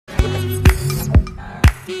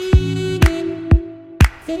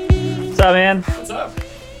up, man? What's up?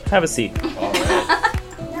 Have a seat. All right.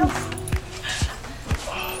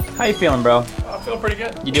 How you feeling, bro? I feel pretty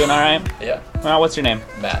good. You doing all right? Yeah. Well, what's your name?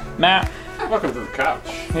 Matt. Matt. Welcome to the couch.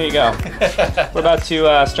 Here you go. We're about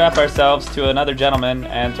to strap ourselves to another gentleman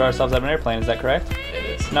and throw ourselves out of an airplane. Is that correct?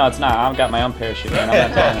 It is. No, it's not. I've got my own parachute, man.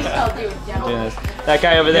 I'm not doing this. I'm doing this. That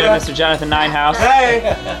guy over there, Yeah. Mr. Jonathan Ninehouse,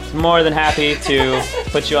 is more than happy to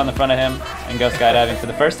put you on the front of him and go skydiving for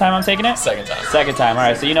the first time. I'm taking it? Second time. Second time. All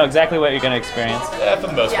right, so you know exactly what you're going to experience. Yeah, for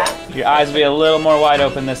the most part. Your eyes will be a little more wide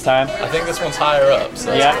open this time. I think this one's higher up.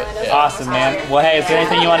 So Yeah? that's good. Awesome, man. Well, hey, is there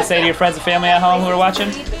anything you want to say to your friends and family at home who are watching?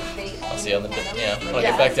 I'll see you on the, when I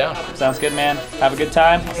get back down. Sounds good, man. Have a good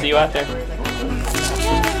time. I'll see you out there.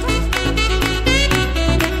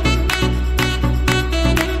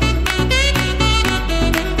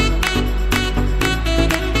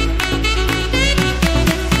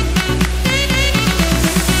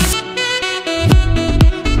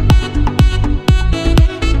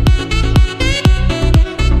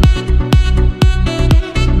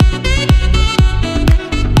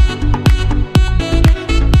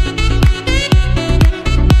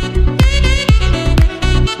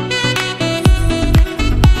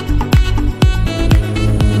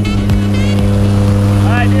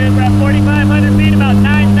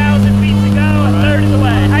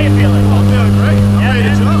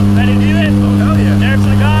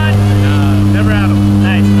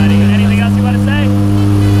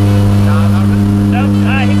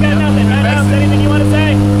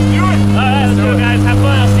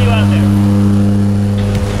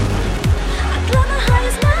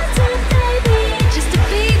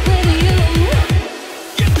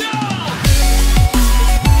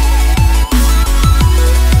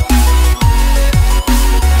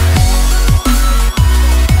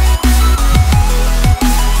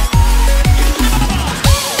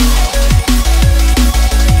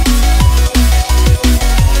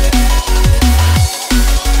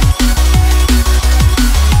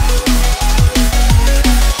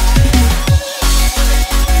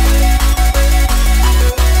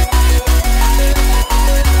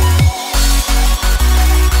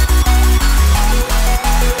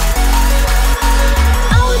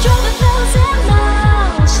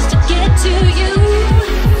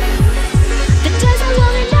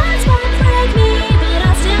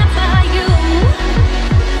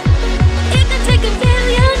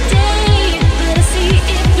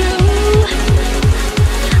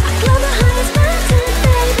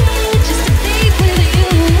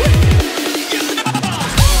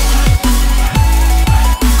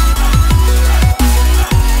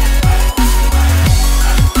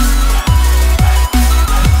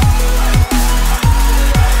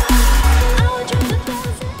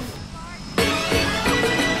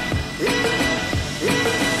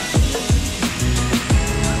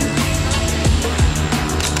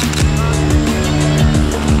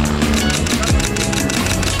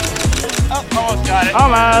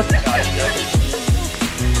 Almost.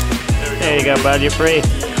 There you go, bud. You're free.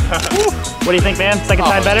 What do you think, man? Second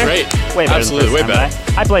time better? Great. Way better. Absolutely, than way the first better.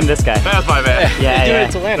 time, right? I blame this guy. That's my bad. Yeah, You're yeah. doing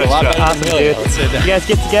it to land a lot better Awesome, than Amelia. dude. You guys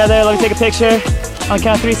get together. Let me take a picture. On the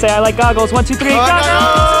count of three, say I like goggles. 1, 2, 3.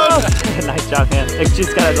 Goggles! Nice job, man. It's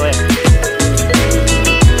just gotta delay.